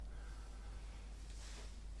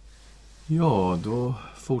Ja, då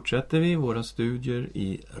fortsätter vi våra studier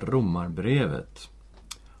i Romarbrevet.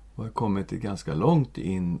 Och har kommit ganska långt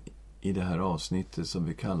in i det här avsnittet som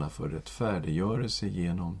vi kallar för rättfärdiggörelse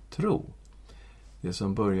genom tro. Det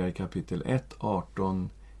som börjar i kapitel 1, 18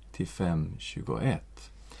 till 5,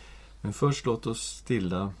 21. Men först låt oss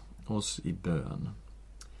stilla oss i bön.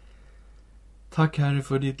 Tack Herre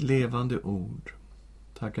för ditt levande ord.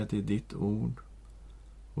 Tack att det är ditt ord.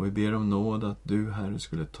 Och vi ber om nåd att du, Herre,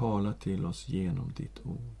 skulle tala till oss genom ditt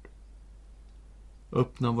ord.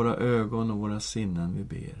 Öppna våra ögon och våra sinnen, vi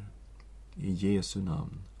ber. I Jesu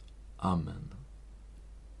namn. Amen.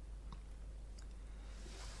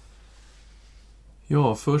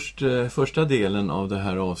 Ja, första delen av det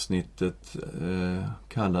här avsnittet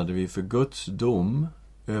kallade vi för Guds dom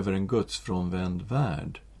över en gudsfrånvänd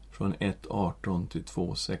värld. Från 1.18 till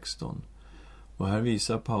 2.16. Och här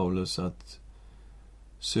visar Paulus att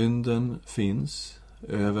synden finns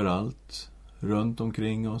överallt, runt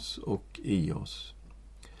omkring oss och i oss.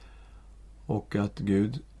 Och att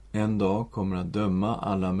Gud en dag kommer att döma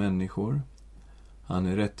alla människor. Han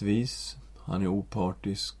är rättvis, han är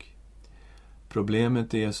opartisk.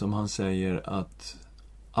 Problemet är, som han säger, att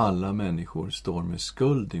alla människor står med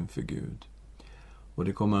skuld inför Gud. Och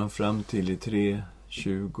det kommer han fram till i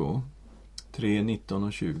 3:19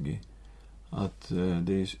 och 20. Att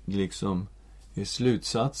det liksom är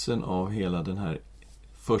slutsatsen av hela den här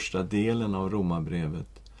första delen av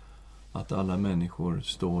Romarbrevet. Att alla människor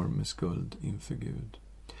står med skuld inför Gud.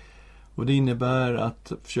 Och det innebär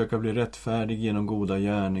att försöka bli rättfärdig genom goda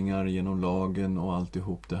gärningar, genom lagen och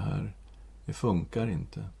alltihop det här. Det funkar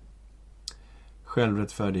inte.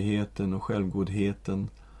 Självrättfärdigheten och självgodheten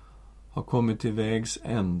har kommit till vägs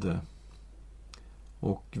ände.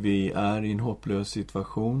 Och vi är i en hopplös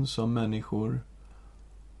situation som människor.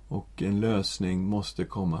 Och en lösning måste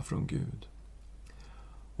komma från Gud.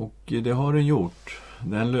 Och det har den gjort.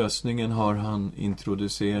 Den lösningen har han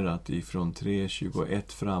introducerat ifrån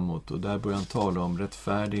 3:21 framåt. Och där börjar han tala om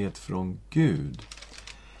rättfärdighet från Gud.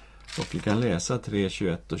 Och vi kan läsa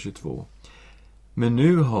 3:21 och 22. Men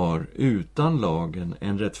nu har utan lagen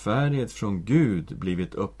en rättfärdighet från Gud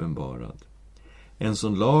blivit uppenbarad. En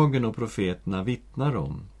som lagen och profeterna vittnar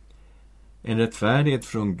om. En rättfärdighet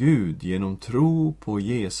från Gud genom tro på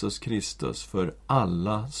Jesus Kristus för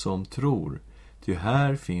alla som tror. Ty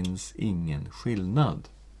här finns ingen skillnad.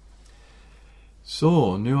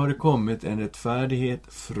 Så, nu har det kommit en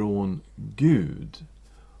rättfärdighet från Gud.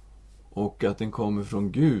 Och att den kommer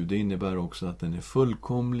från Gud, det innebär också att den är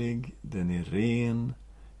fullkomlig, den är ren.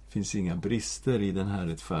 Det finns inga brister i den här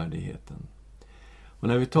rättfärdigheten. Och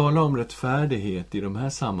när vi talar om rättfärdighet i de här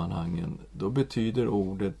sammanhangen, då betyder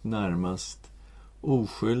ordet närmast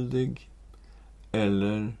oskyldig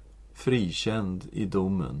eller frikänd i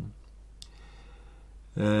domen.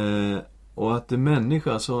 Och att en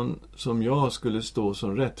människa som jag skulle stå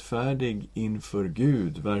som rättfärdig inför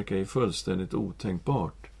Gud verkar ju fullständigt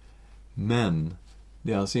otänkbart. Men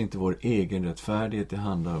det är alltså inte vår egen rättfärdighet det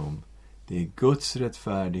handlar om. Det är Guds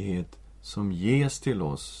rättfärdighet som ges till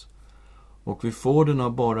oss. Och vi får den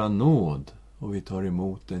av bara nåd och vi tar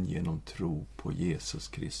emot den genom tro på Jesus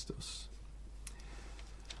Kristus.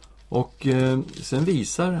 Och sen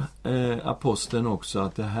visar aposteln också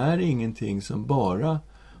att det här är ingenting som bara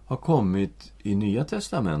har kommit i Nya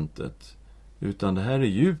testamentet. Utan det här är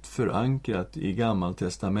djupt förankrat i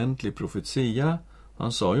gammaltestamentlig profetia.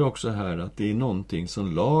 Han sa ju också här att det är någonting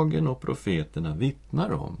som lagen och profeterna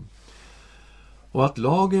vittnar om. Och att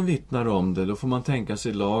lagen vittnar om det, då får man tänka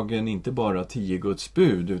sig lagen inte bara 10 Guds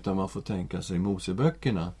bud, utan man får tänka sig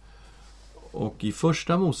Moseböckerna. Och i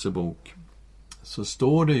första Mosebok så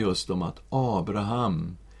står det just om att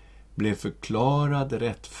Abraham blev förklarad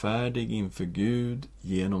rättfärdig inför Gud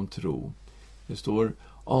genom tro. Det står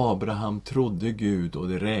Abraham trodde Gud och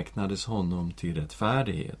det räknades honom till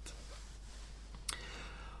rättfärdighet.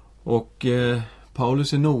 Och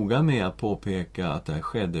Paulus är noga med att påpeka att det här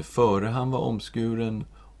skedde före han var omskuren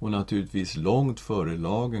och naturligtvis långt före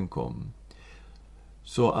lagen kom.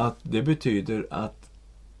 Så att det betyder att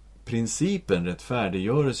principen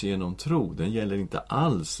rättfärdiggörelse genom tro, den gäller inte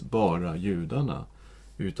alls bara judarna,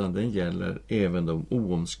 utan den gäller även de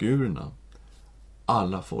oomskurna,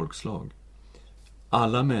 alla folkslag.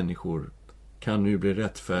 Alla människor kan nu bli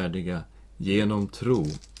rättfärdiga genom tro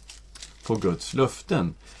på Guds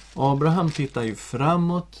löften. Abraham tittar ju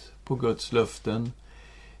framåt på Guds löften.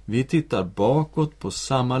 Vi tittar bakåt på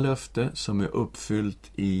samma löfte som är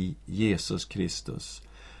uppfyllt i Jesus Kristus.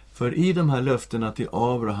 För i de här löftena till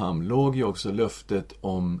Abraham låg ju också löftet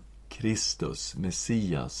om Kristus,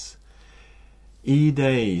 Messias. I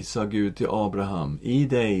dig, sa Gud till Abraham, i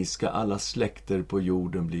dig ska alla släkter på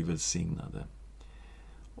jorden bli välsignade.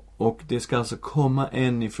 Och det ska alltså komma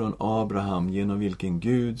en ifrån Abraham genom vilken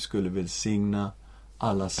Gud skulle välsigna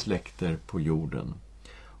alla släkter på jorden.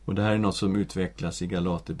 Och det här är något som utvecklas i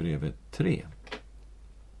Galaterbrevet 3.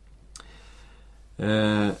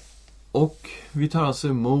 Och vi tar alltså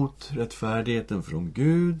emot rättfärdigheten från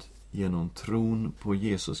Gud genom tron på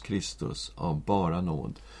Jesus Kristus av bara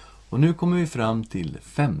nåd. Och nu kommer vi fram till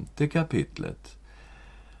 5:e kapitlet.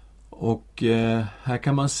 Och här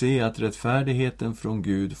kan man se att rättfärdigheten från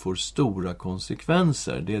Gud får stora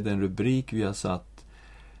konsekvenser. Det är den rubrik vi har satt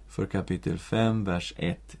för kapitel 5, vers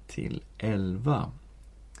 1-11.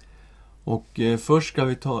 Och först ska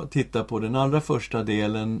vi titta på den allra första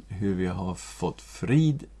delen, hur vi har fått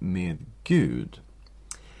frid med Gud.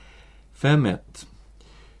 5:1.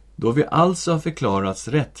 Då vi alltså har förklarats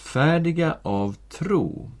rättfärdiga av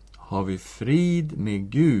tro har vi frid med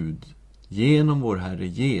Gud genom vår Herre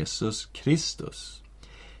Jesus Kristus.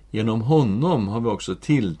 Genom honom har vi också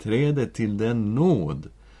tillträde till den nåd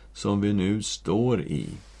som vi nu står i.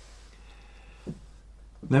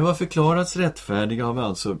 När vi har förklarats rättfärdiga har vi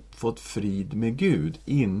alltså fått frid med Gud.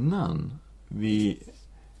 Innan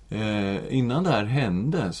det här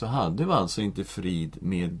hände så hade vi alltså inte frid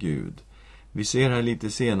med Gud. Vi ser här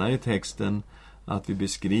lite senare i texten att vi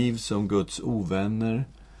beskrivs som Guds ovänner,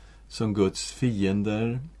 som Guds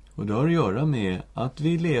fiender. Och det har att göra med att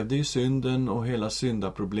vi levde i synden och hela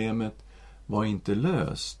syndaproblemet var inte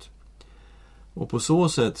löst. Och på så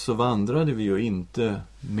sätt så vandrade vi ju inte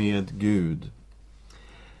med Gud.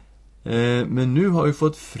 Men nu har vi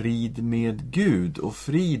fått frid med Gud. Och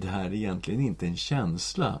frid här är egentligen inte en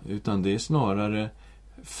känsla, utan det är snarare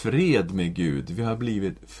fred med Gud. Vi har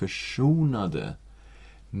blivit försonade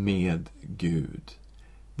med Gud.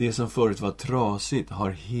 Det som förut var trasigt har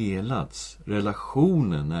helats.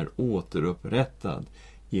 Relationen är återupprättad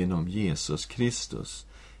genom Jesus Kristus.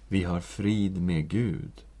 Vi har frid med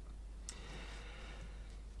Gud.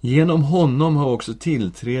 Genom honom har också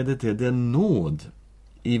tillträde till den nåd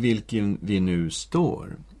i vilken vi nu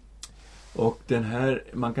står. Och den här,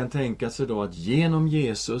 man kan tänka sig då att genom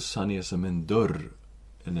Jesus, han är som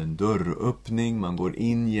en dörröppning. Man går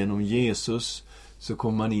in genom Jesus, så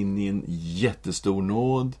kommer man in i en jättestor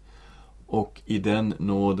nåd. Och i den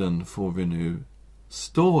nåden får vi nu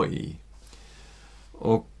stå i.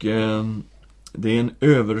 Och det är en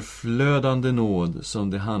överflödande nåd som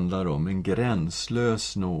det handlar om. En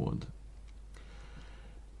gränslös nåd.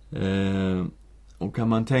 Och kan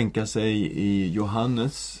man tänka sig i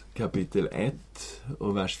Johannes kapitel 1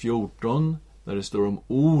 och vers 14. Där det står om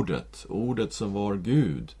ordet som var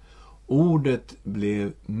Gud. Ordet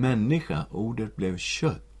blev människa, ordet blev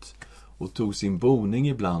kött och tog sin boning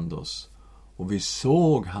ibland oss. Och vi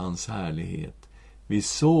såg hans härlighet. Vi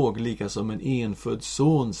såg lika som en enfödd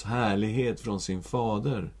sons härlighet från sin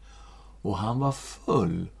fader. Och han var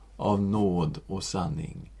full av nåd och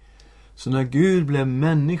sanning. Så när Gud blev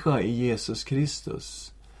människa i Jesus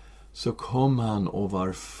Kristus, så kom han och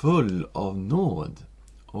var full av nåd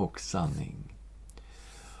och sanning.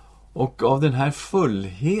 Och av den här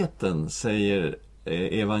fullheten, säger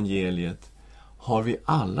evangeliet, har vi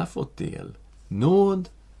alla fått del. Nåd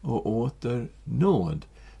och åter nåd.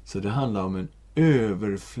 Så det handlar om en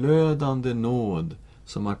överflödande nåd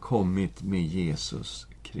som har kommit med Jesus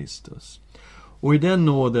Kristus. Och i den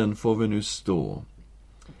nåden får vi nu stå.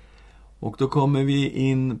 Och då kommer vi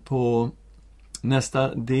in på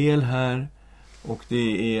nästa del här. Och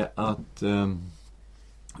det är att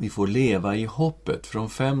vi får leva i hoppet från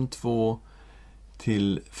 5:2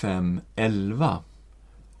 till 5:11.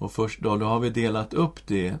 Och först då har vi delat upp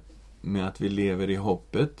det med att vi lever i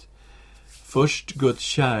hoppet. Först Guds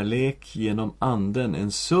kärlek genom anden,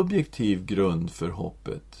 en subjektiv grund för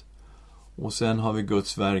hoppet. Och sen har vi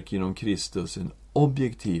Guds verk genom Kristus, en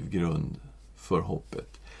objektiv grund för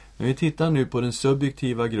hoppet. Men vi tittar nu på den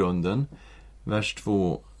subjektiva grunden, vers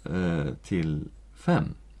 2 till 5.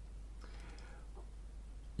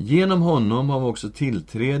 Genom honom har vi också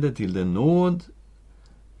tillträde till den nåd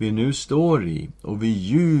vi nu står i, och vi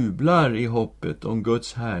jublar i hoppet om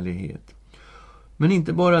Guds härlighet. Men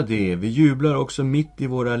inte bara det, vi jublar också mitt i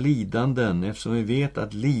våra lidanden, eftersom vi vet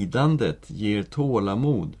att lidandet ger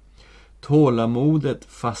tålamod. Tålamodet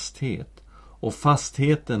fasthet, och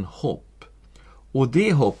fastheten hopp. Och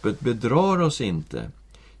det hoppet bedrar oss inte,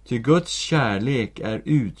 ty Guds kärlek är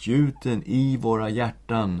utgjuten i våra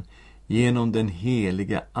hjärtan genom den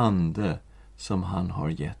heliga ande som han har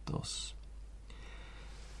gett oss.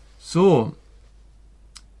 Så,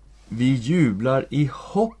 vi jublar i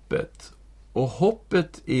hoppet. Och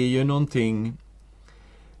hoppet är ju någonting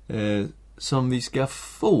som vi ska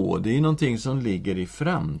få, det är någonting som ligger i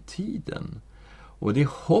framtiden. Och det är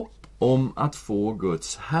hopp om att få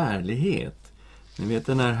Guds härlighet. Ni vet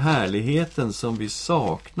den här härligheten som vi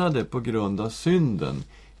saknade på grund av synden.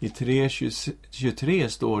 I 3:23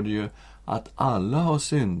 står det ju att alla har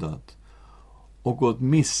syndat och gått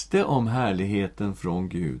miste om härligheten från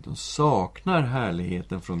Gud. De saknar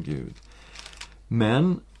härligheten från Gud.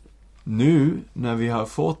 Men nu när vi har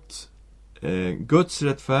fått Guds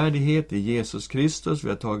rättfärdighet i Jesus Kristus, vi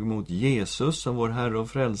har tagit emot Jesus som vår Herre och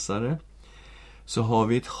Frälsare, så har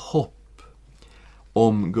vi ett hopp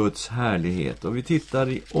om Guds härlighet. Och vi tittar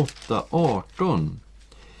i 8:18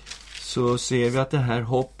 så ser vi att det här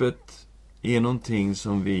hoppet är någonting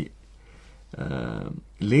som vi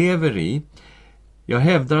lever i. Jag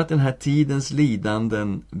hävdar att den här tidens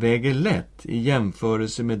lidanden väger lätt i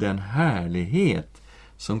jämförelse med den härlighet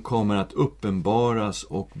som kommer att uppenbaras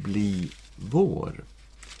och bli vår.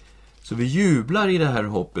 Så vi jublar i det här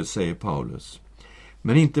hoppet, säger Paulus.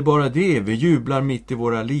 Men inte bara det, vi jublar mitt i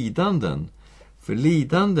våra lidanden. För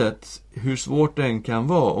lidandet, hur svårt det än kan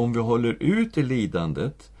vara, om vi håller ut i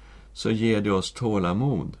lidandet så ger det oss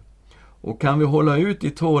tålamod. Och kan vi hålla ut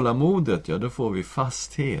i tålamodet, ja då får vi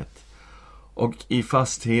fasthet. Och i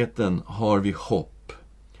fastheten har vi hopp.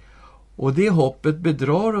 Och det hoppet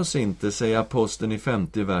bedrar oss inte, säger aposteln i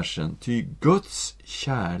 50 versen. Ty Guds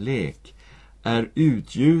kärlek är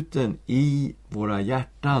utgjuten i våra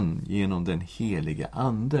hjärtan genom den heliga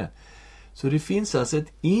ande. Så det finns alltså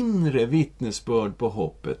ett inre vittnesbörd på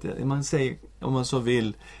hoppet. Man säger, om man så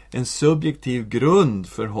vill, en subjektiv grund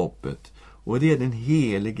för hoppet. Och det är den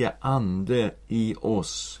heliga ande i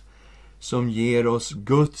oss som ger oss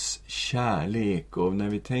Guds kärlek. Och när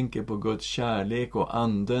vi tänker på Guds kärlek och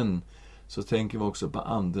anden så tänker vi också på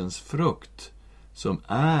andens frukt som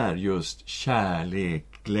är just kärlek,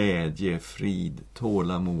 glädje, frid,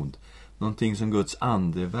 tålamod. Någonting som Guds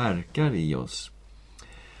ande verkar i oss.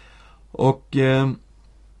 Och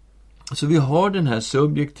så vi har den här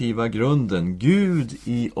subjektiva grunden. Gud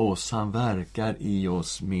i oss, han verkar i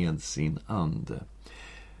oss med sin ande.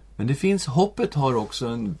 Men det finns, hoppet har också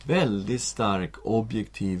en väldigt stark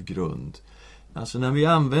objektiv grund. Alltså när vi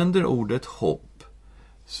använder ordet hopp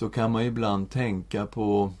så kan man ibland tänka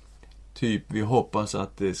på typ vi hoppas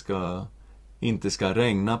att det inte ska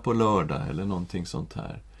regna på lördag eller någonting sånt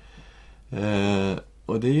här.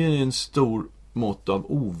 Och det är en stor mått av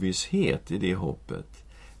ovisshet i det hoppet.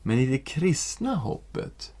 Men i det kristna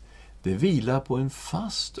hoppet, det vilar på en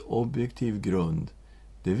fast objektiv grund.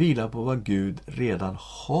 Det vilar på vad Gud redan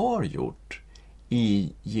har gjort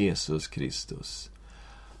i Jesus Kristus.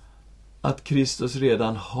 Att Kristus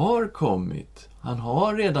redan har kommit. Han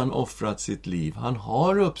har redan offrat sitt liv. Han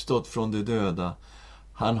har uppstått från de döda.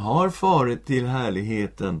 Han har farit till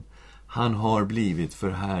härligheten. Han har blivit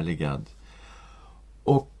förhärligad.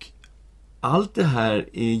 Och allt det här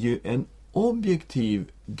är ju en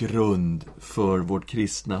objektiv grund för vårt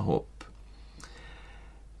kristna hopp.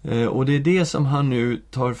 Och det är det som han nu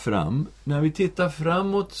tar fram. När vi tittar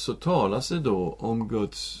framåt så talas det då om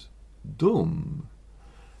Guds dom.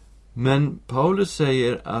 Men Paulus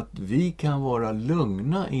säger att vi kan vara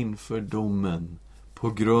lugna inför domen på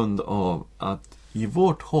grund av att i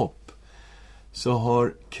vårt hopp så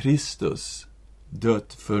har Kristus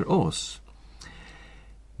dött för oss.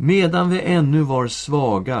 Medan vi ännu var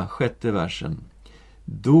svaga, 6:e versen,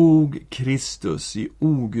 dog Kristus i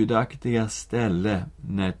ogudaktiga ställe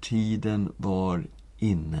när tiden var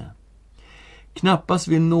inne. Knappast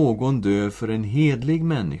vill någon dö för en hedlig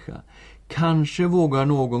människa. Kanske vågar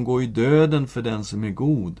någon gå i döden för den som är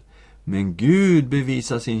god. Men Gud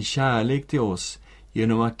bevisar sin kärlek till oss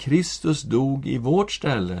genom att Kristus dog i vårt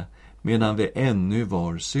ställe medan vi ännu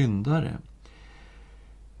var syndare.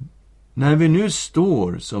 När vi nu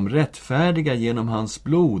står som rättfärdiga genom hans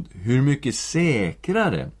blod, hur mycket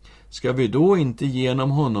säkrare ska vi då inte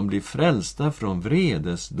genom honom bli frälsta från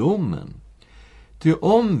vredesdomen? Ty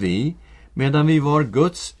om vi, medan vi var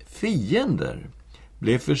Guds fiender,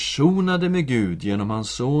 blev försonade med Gud genom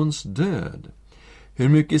hans sons död, hur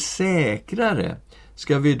mycket säkrare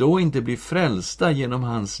ska vi då inte bli frälsta genom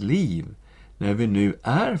hans liv när vi nu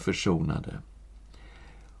är försonade?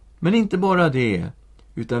 Men inte bara det,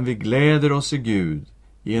 utan vi gläder oss i Gud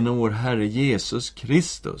genom vår Herre Jesus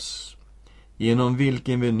Kristus, genom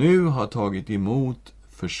vilken vi nu har tagit emot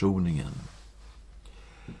försoningen.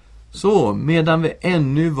 Så, medan vi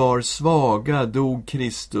ännu var svaga dog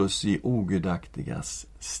Kristus i ogudaktigas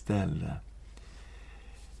ställe.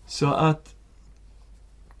 Så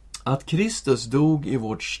att Kristus dog i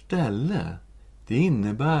vårt ställe, det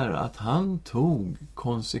innebär att han tog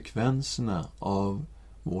konsekvenserna av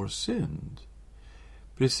vår synd.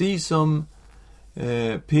 Precis som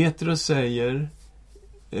Petrus säger,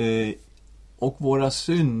 och våra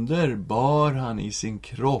synder bar han i sin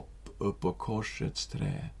kropp upp på korsets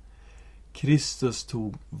trä. Kristus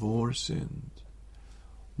tog vår synd.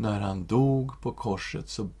 När han dog på korset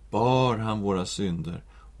så bar han våra synder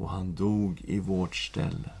och han dog i vårt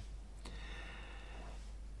ställe.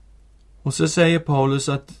 Och så säger Paulus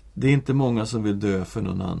att det är inte många som vill dö för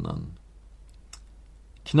någon annan.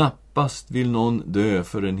 Knappast vill någon dö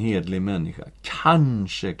för en hedlig människa.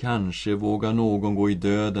 Kanske vågar någon gå i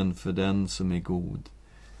döden för den som är god.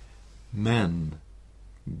 Men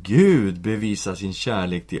Gud bevisar sin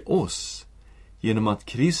kärlek till oss genom att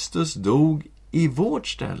Kristus dog i vårt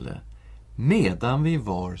ställe medan vi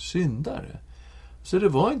var syndare. Så det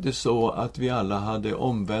var inte så att vi alla hade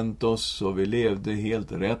omvänt oss och vi levde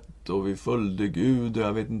helt rätt och vi följde Gud och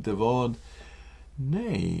jag vet inte vad.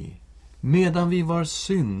 Nej, medan vi var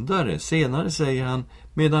syndare, senare säger han,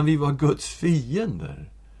 medan vi var Guds fiender,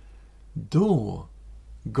 då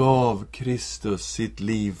gav Kristus sitt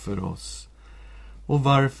liv för oss. Och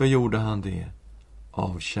varför gjorde han det?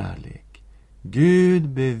 Av kärlek. Gud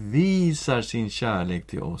bevisar sin kärlek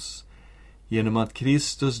till oss genom att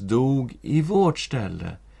Kristus dog i vårt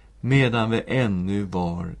ställe medan vi ännu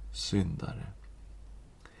var syndare.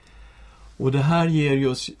 Och det här ger ju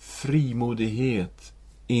oss frimodighet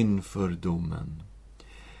inför domen.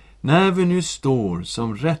 När vi nu står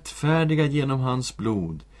som rättfärdiga genom hans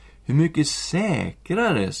blod, hur mycket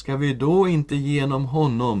säkrare ska vi då inte genom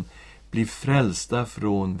honom bli frälsta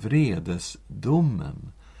från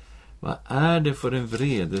vredesdomen? Vad är det för en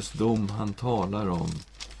vredesdom han talar om?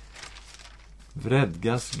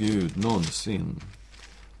 Vredgas Gud någonsin?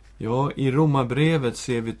 Ja, i Romarbrevet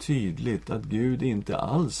ser vi tydligt att Gud inte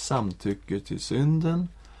alls samtycker till synden.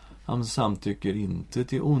 Han samtycker inte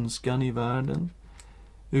till ondskan i världen.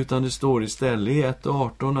 Utan det står istället i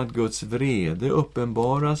 1:18 att Guds vrede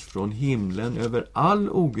uppenbaras från himlen över all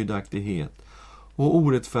ogudaktighet och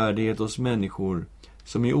orättfärdighet hos människor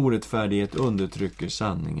som i orättfärdighet undertrycker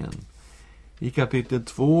sanningen. I kapitel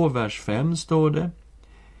 2, vers 5 står det: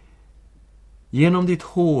 genom ditt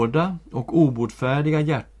hårda och obotfärdiga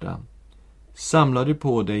hjärta samlar du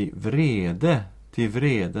på dig vrede till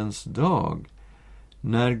vredens dag,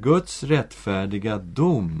 när Guds rättfärdiga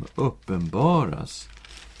dom uppenbaras.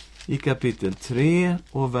 I kapitel 3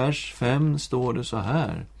 och vers 5 står det så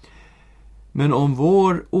här: men om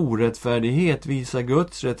vår orättfärdighet visar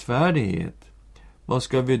Guds rättfärdighet, vad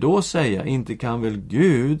ska vi då säga? Inte kan väl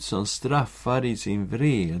Gud som straffar i sin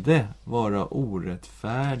vrede vara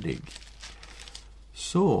orättfärdig?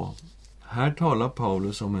 Så, här talar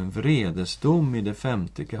Paulus om en vredesdom i det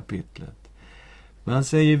 5:e kapitlet. Men han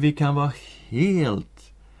säger vi kan vara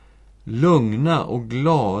helt lugna och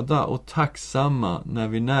glada och tacksamma när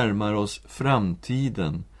vi närmar oss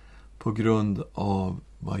framtiden på grund av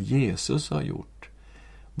vad Jesus har gjort.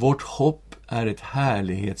 Vårt hopp är ett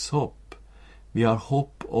härlighetshopp. Vi har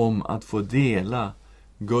hopp om att få dela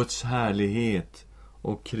Guds härlighet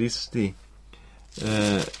och Kristi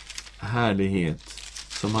härlighet.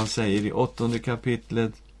 Som han säger i 8:e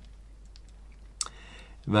kapitlet,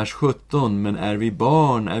 vers 17: men är vi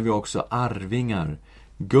barn är vi också arvingar,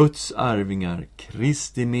 Guds arvingar,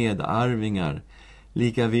 Kristi medarvingar,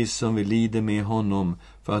 lika visst som vi lider med honom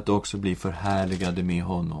för att också bli förhärligade med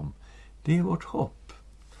honom. Det är vårt hopp.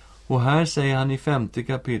 Och här säger han i 5:e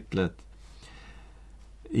kapitlet,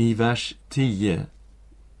 i vers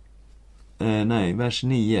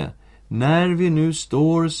 9: när vi nu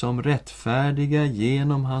står som rättfärdiga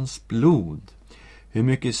genom hans blod, hur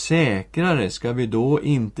mycket säkrare ska vi då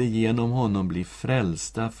inte genom honom bli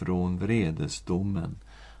frälsta från vredesdomen?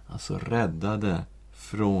 Alltså räddade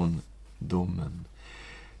från domen.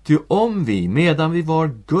 Ty om vi, medan vi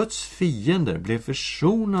var Guds fiender, blev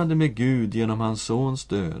försonade med Gud genom hans sons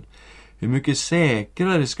död, hur mycket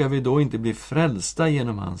säkrare ska vi då inte bli frälsta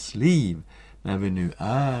genom hans liv, när vi nu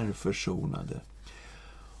är försonade?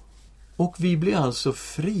 Och vi blir alltså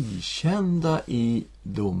frikända i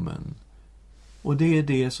domen. Och det är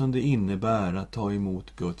det som det innebär att ta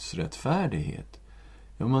emot Guds rättfärdighet.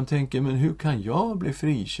 Ja, man tänker, men hur kan jag bli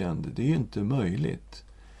frikänd? Det är ju inte möjligt.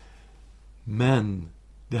 Men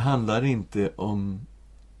det handlar inte om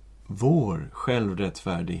vår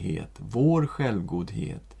självrättfärdighet, vår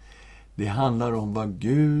självgodhet. Det handlar om vad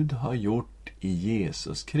Gud har gjort i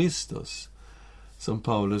Jesus Kristus. Som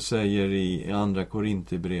Paulus säger i andra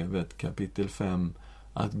Korinthierbrevet kapitel 5,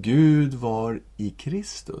 att Gud var i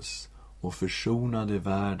Kristus och försonade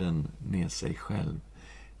världen med sig själv.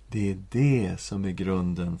 Det är det som är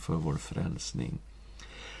grunden för vår frälsning.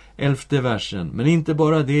 11:e versen: men inte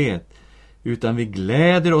bara det, utan vi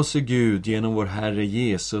gläder oss i Gud genom vår Herre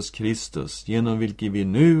Jesus Kristus, genom vilken vi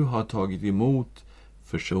nu har tagit emot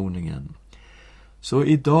försoningen. Så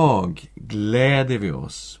idag gläder vi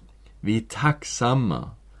oss. Vi är tacksamma.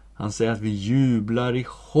 Han säger att vi jublar i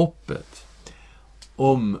hoppet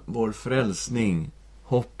om vår frälsning,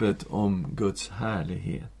 hoppet om Guds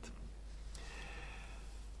härlighet.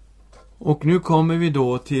 Och nu kommer vi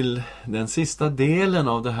då till den sista delen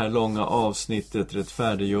av det här långa avsnittet,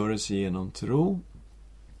 rättfärdiggörelse genom tro.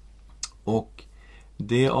 Och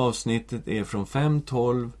det avsnittet är från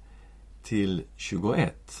 5:12 till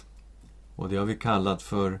 21. Och det har vi kallat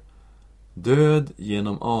för död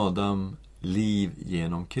genom Adam, liv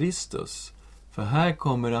genom Kristus. För här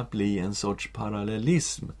kommer det att bli en sorts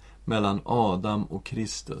parallellism mellan Adam och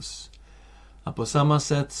Kristus. Att på samma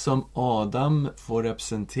sätt som Adam får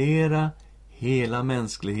representera hela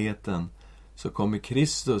mänskligheten, så kommer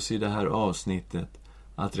Kristus i det här avsnittet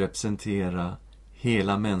att representera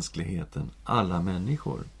hela mänskligheten, alla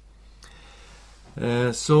människor.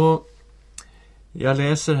 Så jag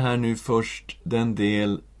läser här nu först den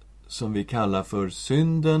del som vi kallar för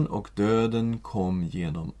synden och döden kom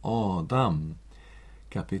genom Adam.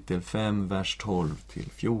 Kapitel 5, vers 12 till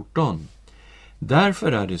 14.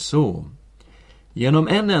 Därför är det så. Genom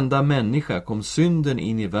en enda människa kom synden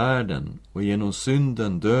in i världen och genom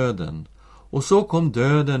synden döden. Och så kom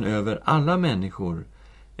döden över alla människor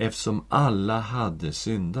eftersom alla hade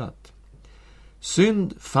syndat.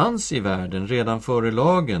 Synd fanns i världen redan före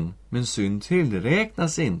lagen, men synd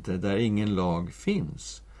tillräknas inte där ingen lag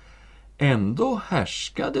finns. Ändå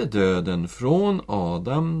härskade döden från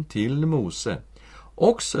Adam till Mose,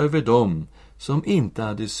 också över dem som inte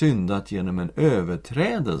hade syndat genom en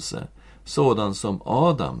överträdelse, sådan som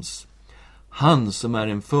Adams, han som är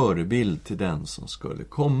en förebild till den som skulle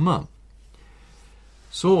komma.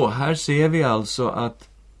 Så här ser vi alltså att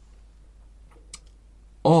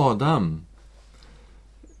Adam,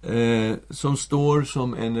 som står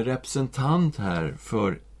som en representant här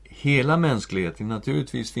för hela mänskligheten.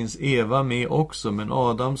 Naturligtvis finns Eva med också, men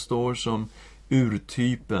Adam står som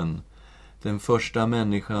urtypen, den första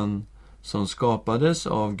människan som skapades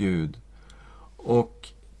av Gud. Och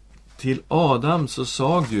till Adam så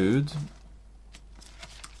sa Gud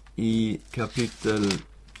i kapitel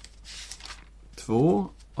 2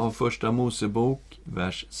 av första Mosebok,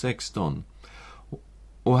 vers 16.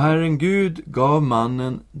 Och Herren Gud gav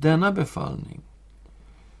mannen denna befallning.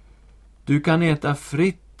 Du kan äta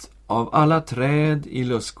fritt av alla träd i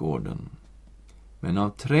lustgården, men av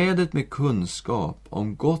trädet med kunskap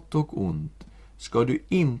om gott och ont ska du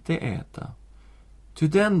inte äta. Ty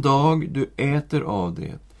den dag du äter av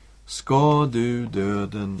det ska du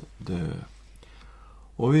döden dö.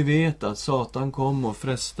 Och vi vet att Satan kom och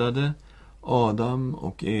frestade Adam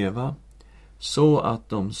och Eva så att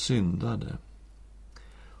de syndade.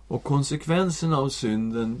 Och konsekvenserna av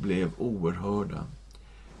synden blev oerhörda.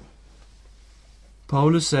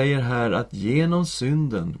 Paulus säger här att genom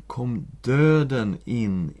synden kom döden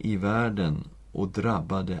in i världen och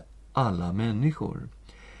drabbade alla människor.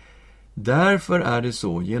 Därför är det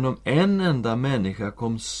så, genom en enda människa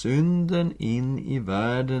kom synden in i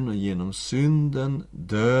världen och genom synden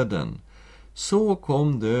döden. Så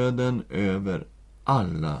kom döden över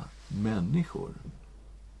alla människor.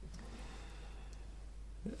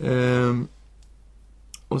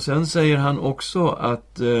 Och sen säger han också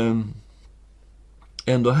att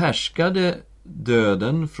ändå härskade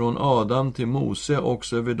döden från Adam till Mose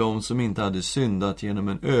också över dem som inte hade syndat genom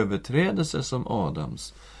en överträdelse som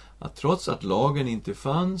Adams. Att trots att lagen inte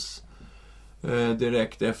fanns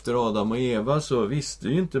direkt efter Adam och Eva, så visste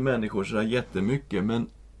ju inte människor så jättemycket, men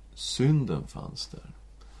synden fanns där.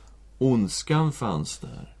 Ondskan fanns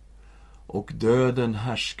där. Och döden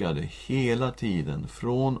härskade hela tiden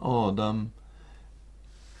från Adam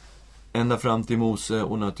ända fram till Mose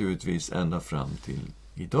och naturligtvis ända fram till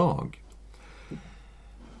idag.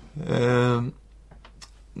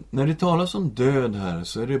 När det talas om död här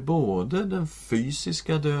så är det både den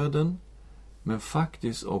fysiska döden men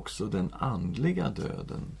faktiskt också den andliga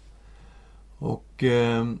döden. Och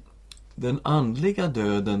den andliga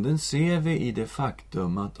döden, den ser vi i det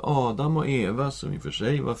faktum att Adam och Eva, som i och för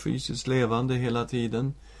sig var fysiskt levande hela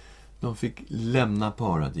tiden, de fick lämna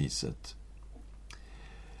paradiset.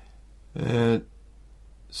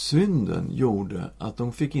 Synden gjorde att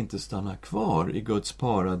de fick inte stanna kvar i Guds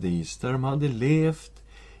paradis där de hade levt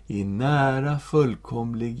i nära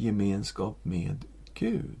fullkomlig gemenskap med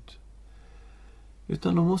Gud.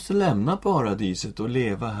 Utan de måste lämna paradiset och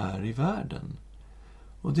leva här i världen.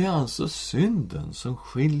 Och det är alltså synden som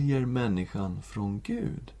skiljer människan från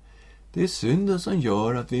Gud. Det är synden som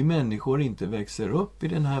gör att vi människor inte växer upp i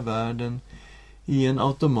den här världen i en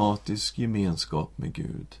automatisk gemenskap med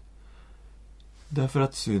Gud. Därför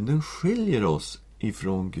att synden skiljer oss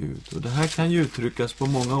ifrån Gud. Och det här kan ju uttryckas på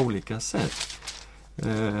många olika sätt.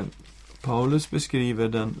 Paulus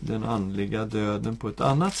beskriver den andliga döden på ett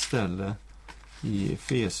annat ställe i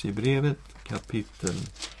Efesierbrevet kapitel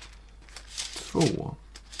 2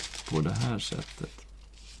 på det här sättet.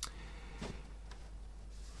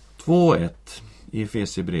 2:1 i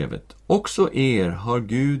Efesierbrevet. Också er har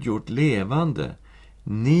Gud gjort levande,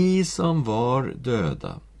 ni som var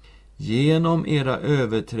döda, genom era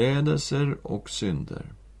överträdelser och synder.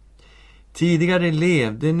 Tidigare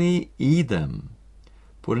levde ni i dem,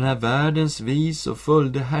 på den här världens vis, och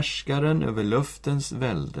följde härskaren över luftens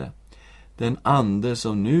välde, den ande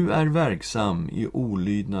som nu är verksam i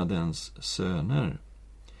olydnadens söner.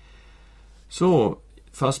 Så,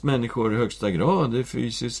 fast människor i högsta grad är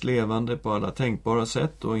fysiskt levande på alla tänkbara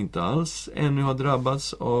sätt och inte alls ännu har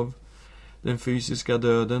drabbats av den fysiska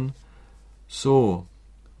döden, så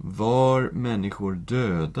var människor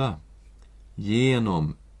döda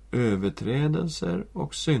genom överträdelser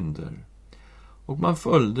och synder. Och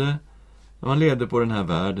när man levde på den här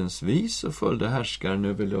världens vis, och följde härskaren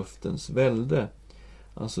över luftens välde.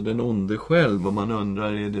 Alltså den onde själv, och man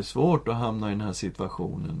undrar, är det svårt att hamna i den här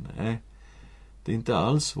situationen? Nej, det är inte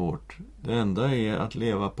alls svårt. Det enda är att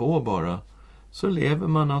leva på bara. Så lever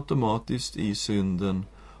man automatiskt i synden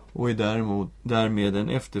och är därmed en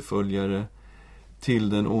efterföljare till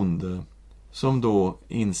den onde, som då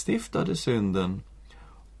instiftade synden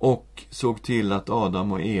och såg till att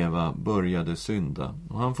Adam och Eva började synda.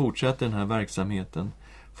 Och han fortsätter den här verksamheten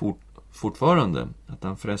fortfarande, att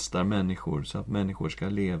han frestar människor så att människor ska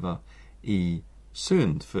leva i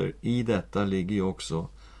synd, för i detta ligger ju också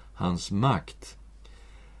hans makt.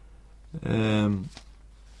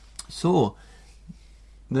 Så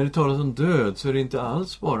när det talas om död, så är det inte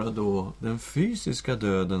alls bara då den fysiska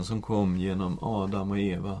döden som kom genom Adam och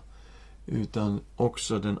Eva, utan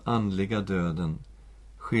också den andliga döden,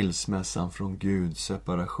 skilsmässan från Gud,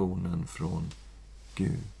 separationen från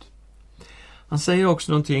Gud. Han säger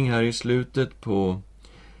också någonting här i slutet på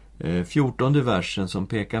 14:e versen som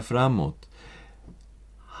pekar framåt.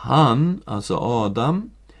 Han, alltså Adam,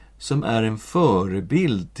 som är en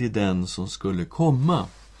förebild till den som skulle komma.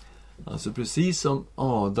 Alltså precis som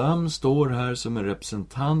Adam står här som en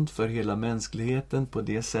representant för hela mänskligheten på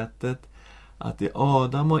det sättet att det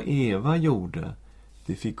Adam och Eva gjorde,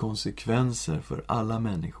 det fick konsekvenser för alla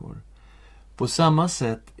människor. På samma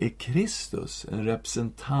sätt är Kristus en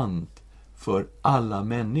representant för alla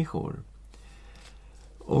människor.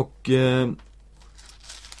 Och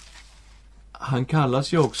han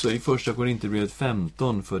kallas ju också i första Korinthierbrevet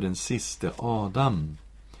 15 för den siste Adam.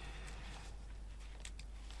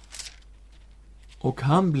 Och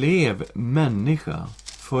han blev människa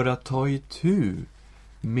för att ta itu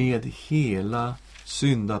med hela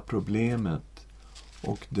syndaproblemet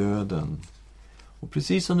och döden. Och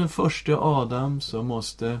precis som den första Adam så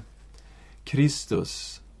måste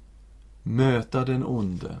Kristus möta den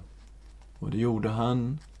onde. Och det gjorde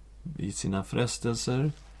han i sina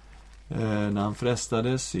frestelser. När han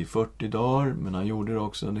frestades i 40 dagar, men han gjorde det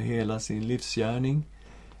också under hela sin livsgärning.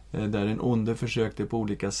 Där den onde försökte på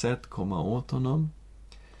olika sätt komma åt honom.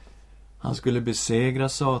 Han skulle besegra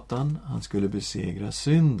Satan, han skulle besegra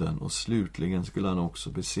synden och slutligen skulle han också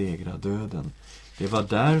besegra döden. Det var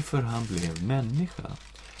därför han blev människa.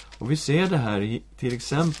 Och vi ser det här till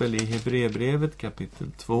exempel i Hebreerbrevet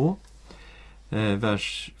kapitel 2,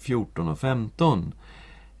 vers 14 och 15.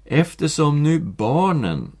 Eftersom nu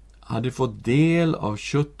barnen hade fått del av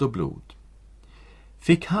kött och blod,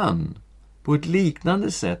 fick han på ett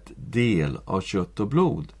liknande sätt del av kött och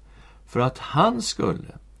blod, för att han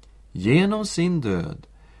skulle genom sin död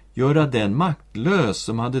göra den maktlös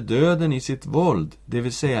som hade döden i sitt våld, det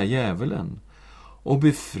vill säga djävulen, och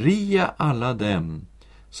befria alla dem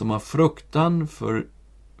som av fruktan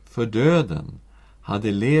för döden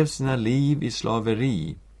hade levt sina liv i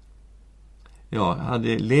slaveri. Ja,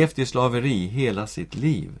 hade levt i slaveri hela sitt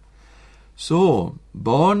liv. Så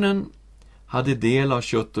barnen hade del av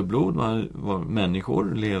kött och blod, var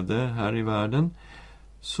människor, levde här i världen.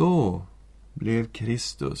 Så blev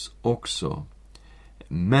Kristus också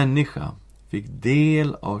människa, fick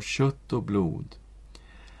del av kött och blod.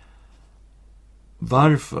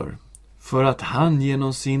 Varför? För att han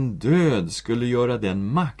genom sin död skulle göra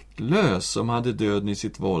den maktlös som hade döden i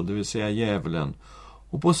sitt våld, det vill säga djävulen,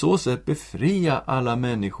 och på så sätt befria alla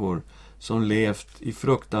människor som levt i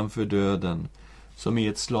fruktan för döden, som i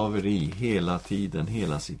ett slaveri hela tiden,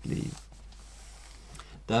 hela sitt liv.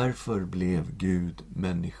 Därför blev Gud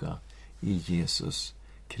människa i Jesus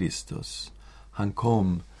Kristus. Han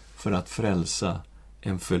kom för att frälsa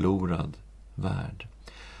en förlorad värld.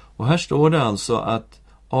 Och här står det alltså att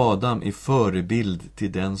Adam är förebild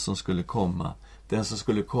till den som skulle komma. Den som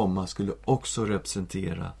skulle komma skulle också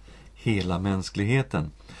representera hela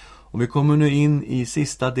mänskligheten. Och vi kommer nu in i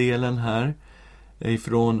sista delen här,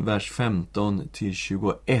 ifrån vers 15 till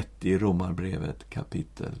 21 i Romarbrevet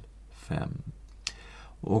kapitel 5.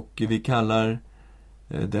 Och vi kallar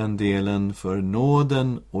den delen för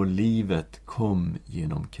nåden och livet kom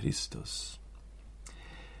genom Kristus.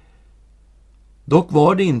 Dock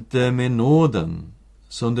var det inte med nåden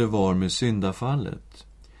som det var med syndafallet.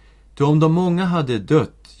 Ty om de många hade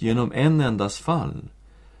dött genom en endas fall,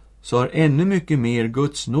 så har ännu mycket mer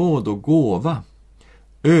Guds nåd och gåva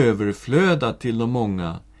överflödat till de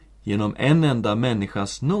många genom en enda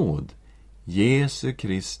människas nåd, Jesu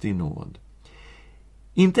Kristi nåd.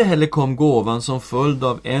 Inte heller kom gåvan som följd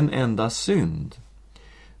av en enda synd.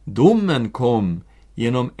 Domen kom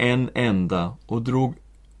genom en enda och drog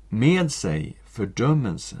med sig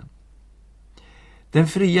fördömelse. Den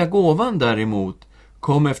fria gåvan däremot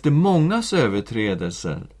kom efter mångas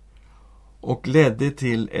överträdelser och ledde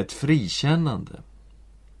till ett frikännande.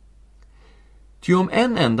 Ty om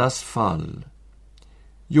en endas fall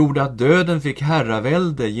gjorde att döden fick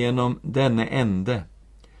herravälde genom denne ende,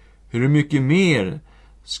 hur mycket mer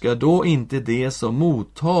ska då inte det som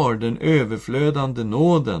mottar den överflödande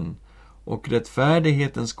nåden och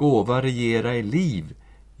rättfärdighetens gåva regera i liv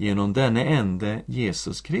genom denne ende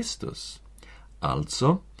Jesus Kristus?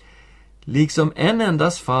 Alltså, liksom en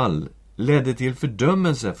endas fall ledde till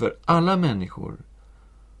fördömelse för alla människor,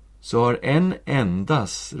 så har en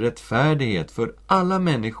endas rättfärdighet för alla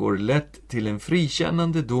människor lett till en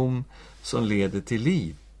frikännande dom som leder till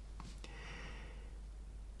liv.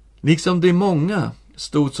 Liksom de många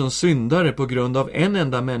stod som syndare på grund av en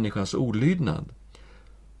enda människas olydnad,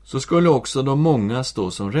 så skulle också de många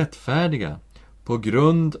stå som rättfärdiga på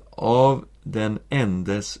grund av den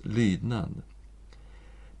endes lydnad.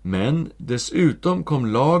 Men dessutom kom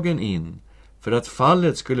lagen in för att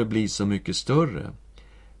fallet skulle bli så mycket större.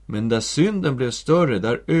 Men där synden blev större,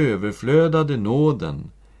 där överflödade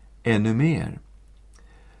nåden ännu mer.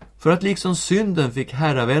 För att liksom synden fick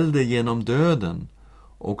herravälde genom döden,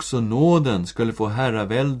 också nåden skulle få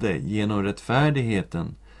herravälde genom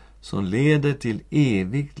rättfärdigheten som leder till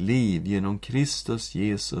evigt liv genom Kristus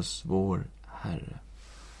Jesus vår Herre.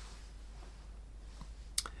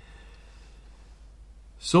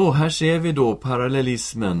 Så här ser vi då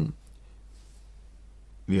parallellismen.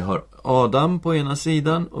 Vi har Adam på ena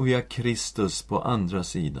sidan och vi har Kristus på andra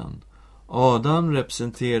sidan. Adam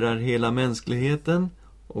representerar hela mänskligheten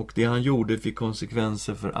och det han gjorde fick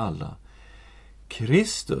konsekvenser för alla.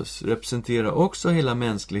 Kristus representerar också hela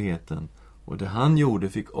mänskligheten och det han gjorde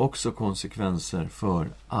fick också konsekvenser för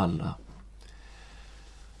alla.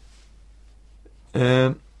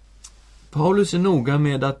 Paulus är noga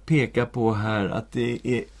med att peka på här att det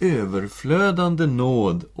är överflödande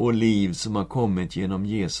nåd och liv som har kommit genom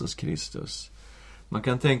Jesus Kristus. Man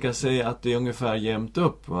kan tänka sig att det är ungefär jämnt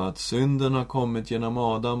upp, va? Att synden har kommit genom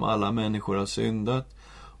Adam, alla människor har syndat,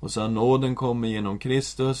 och så har nåden kommit genom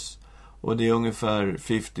Kristus, och det är ungefär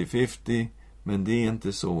 50-50, men det är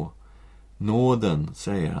inte så. Nåden,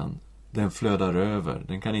 säger han, den flödar över,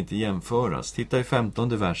 den kan inte jämföras. Titta i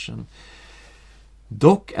 15:e versen.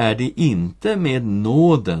 Dock är det inte med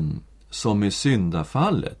nåden som med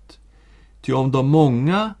syndafallet. Ty om de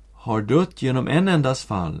många har dött genom en endas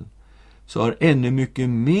fall, så har ännu mycket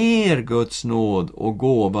mer Guds nåd och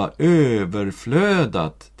gåva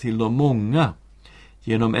överflödat till de många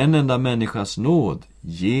genom en enda människas nåd,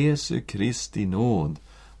 Jesu Kristi nåd.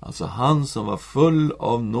 Alltså han som var full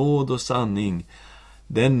av nåd och sanning.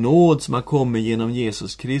 Den nåd som har kommit genom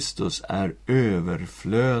Jesus Kristus är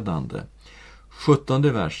överflödande. 17:e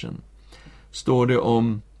versen står det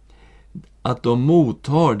om att de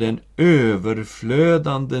mottar den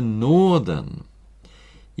överflödande nåden.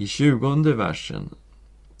 I 20:e versen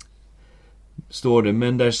står det,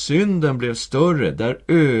 men där synden blev större, där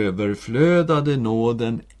överflödade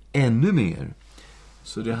nåden ännu mer.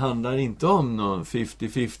 Så det handlar inte om någon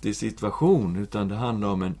 50-50 situation, utan det handlar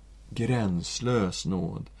om en gränslös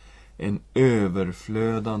nåd. En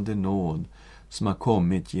överflödande nåd som har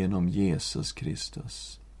kommit genom Jesus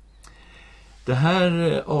Kristus. Det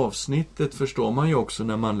här avsnittet förstår man ju också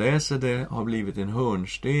när man läser det, har blivit en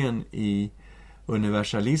hörnsten i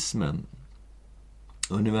universalismen.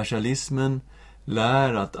 Universalismen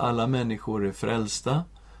lär att alla människor är frälsta,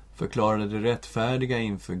 förklarade rättfärdiga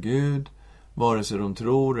inför Gud, vare sig de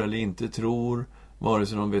tror eller inte tror, vare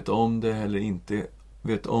sig de vet om det eller inte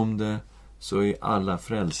vet om det, så är alla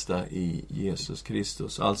frälsta i Jesus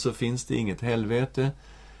Kristus. Alltså finns det inget helvete.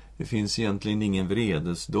 Det finns egentligen ingen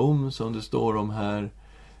vredesdom som det står om här,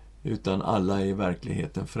 utan alla är i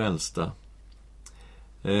verkligheten frälsta.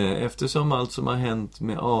 Eftersom allt som har hänt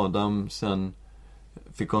med Adam sen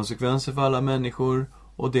fick konsekvenser för alla människor,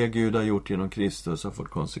 och det Gud har gjort genom Kristus har fått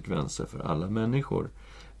konsekvenser för alla människor.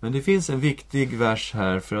 Men det finns en viktig vers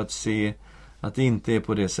här för att se att det inte är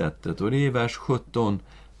på det sättet. Och det är vers 17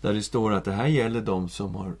 där det står att det här gäller de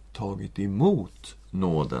som har tagit emot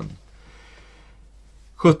nåden.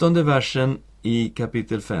 17:e versen i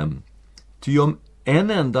kapitel 5. Ty om en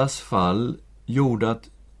endas fall gjorde att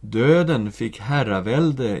döden fick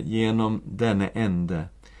herravälde genom denne ende,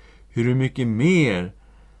 hur mycket mer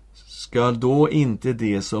ska då inte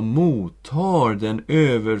det som mottar den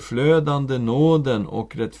överflödande nåden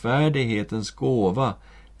och rättfärdighetens gåva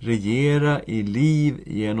regera i liv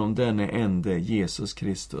genom denne ende Jesus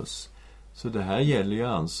Kristus. Så det här gäller ju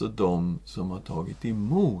alltså de som har tagit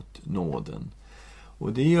emot nåden.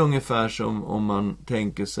 Och det är ungefär som om man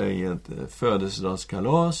tänker sig ett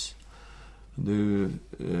födelsedagskalas.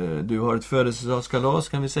 Du har ett födelsedagskalas,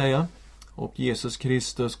 kan vi säga. Och Jesus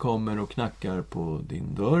Kristus kommer och knackar på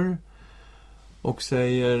din dörr och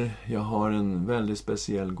säger: jag har en väldigt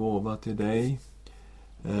speciell gåva till dig.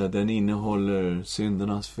 Den innehåller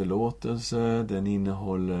syndernas förlåtelse, den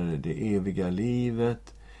innehåller det eviga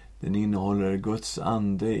livet, den innehåller Guds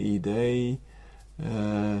ande i dig.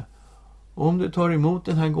 Om du tar emot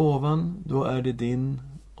den här gåvan, då är det din.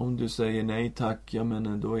 Om du säger nej tack, ja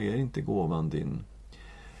men då är inte gåvan din.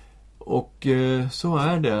 Och så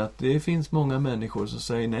är det att det finns många människor som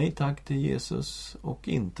säger nej tack till Jesus och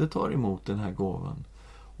inte tar emot den här gåvan.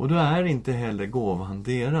 Och då är inte heller gåvan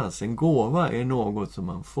deras. En gåva är något som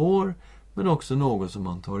man får, men också något som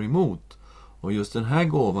man tar emot. Och just den här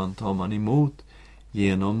gåvan tar man emot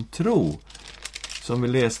genom tro. Som vi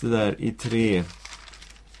läste där i 3,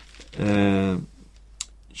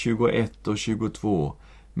 21 och 22.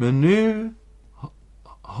 Men nu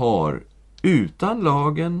har utan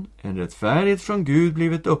lagen en rättfärdighet från Gud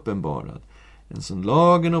blivit uppenbarad, en som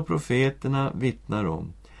lagen och profeterna vittnar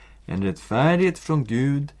om. En rättfärdighet från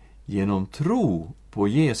Gud genom tro på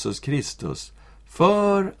Jesus Kristus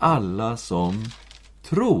för alla som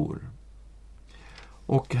tror.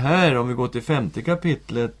 Och här, om vi går till 5:e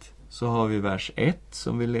kapitlet, så har vi vers 1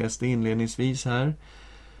 som vi läste inledningsvis här.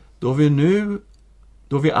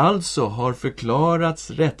 Då vi alltså har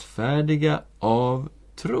förklarats rättfärdiga av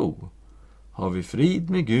tro, har vi frid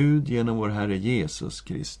med Gud genom vår Herre Jesus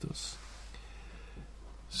Kristus.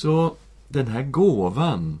 Så den här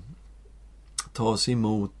gåvan tas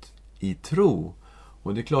emot i tro.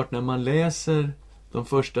 Och det är klart, när man läser de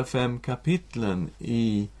första 5 kapitlen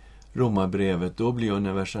i Romarbrevet, då blir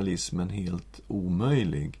universalismen helt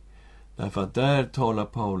omöjlig. Därför att där talar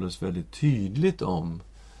Paulus väldigt tydligt om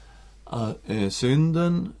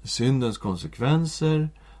syndens konsekvenser,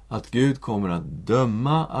 att Gud kommer att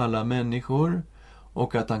döma alla människor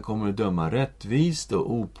och att han kommer att döma rättvist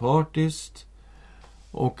och opartiskt,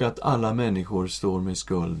 och att alla människor står med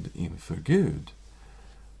skuld inför Gud.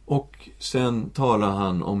 Och sen talar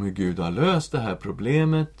han om hur Gud har löst det här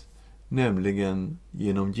problemet, nämligen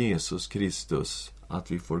genom Jesus Kristus,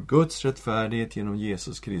 att vi får Guds rättfärdighet genom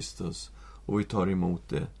Jesus Kristus och vi tar emot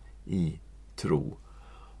det i tro.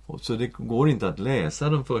 Och så det går inte att läsa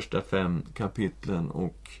de första 5 kapitlen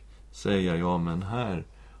och säga ja men här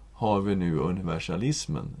har vi nu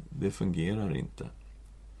universalismen. Det fungerar inte.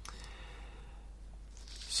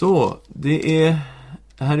 Så det är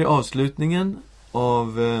här i avslutningen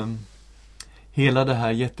av hela det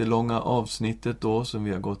här jättelånga avsnittet då som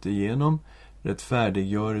vi har gått igenom.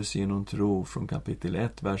 Rättfärdiggörelse genom tro från kapitel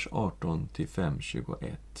 1, vers 18 till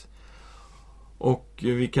 5:21. Och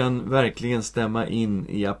vi kan verkligen stämma in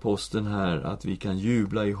i aposteln här, att vi kan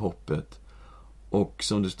jubla i hoppet. Och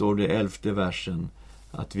som det står i 11:e versen,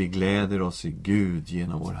 att vi gläder oss i Gud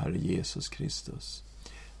genom vår Herre Jesus Kristus.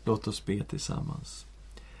 Låt oss be tillsammans.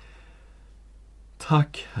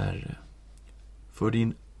 Tack Herre för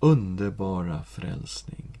din underbara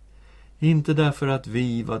frälsning. Inte därför att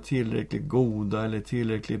vi var tillräckligt goda eller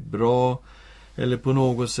tillräckligt bra eller på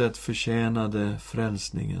något sätt förtjänade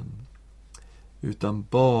frälsningen, utan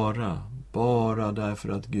bara därför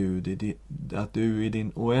att att du i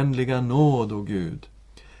din oändliga nåd, och Gud,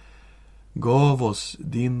 gav oss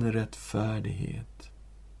din rättfärdighet.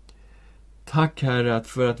 Tack Herre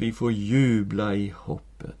för att vi får jubla i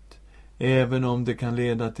hoppet, även om det kan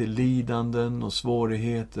leda till lidanden och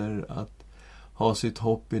svårigheter att ha sitt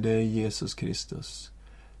hopp i dig, Jesus Kristus.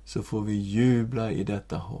 Så får vi jubla i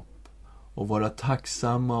detta hopp och vara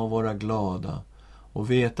tacksamma och vara glada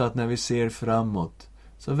Och veta att när vi ser framåt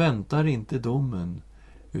så väntar inte domen,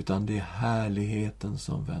 utan det är härligheten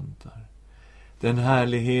som väntar. Den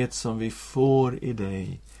härlighet som vi får i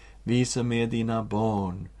dig, vi som är dina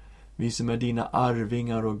barn, vi som är dina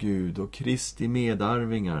arvingar och Gud och Kristi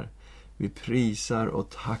medarvingar. Vi prisar och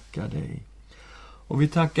tackar dig. Och vi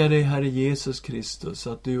tackar dig, Herre Jesus Kristus,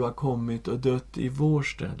 att du har kommit och dött i vår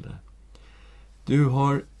ställe. Du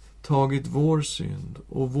har tagit vår synd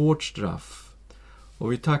och vårt straff.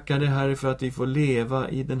 Och vi tackar dig, Herre, för att vi får leva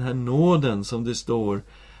i den här nåden som det står,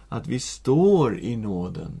 att vi står i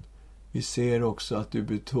nåden. Vi ser också att du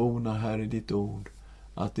betonar här i ditt ord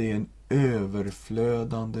att det är en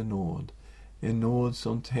överflödande nåd. En nåd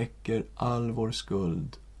som täcker all vår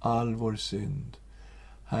skuld, all vår synd.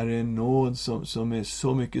 Här är en nåd som är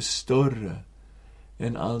så mycket större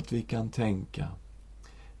än allt vi kan tänka.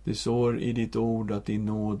 Det står i ditt ord att din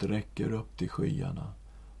nåd räcker upp till skyarna.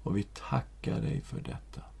 Och vi tackar dig för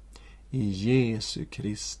detta. I Jesu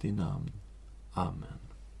Kristi namn. Amen.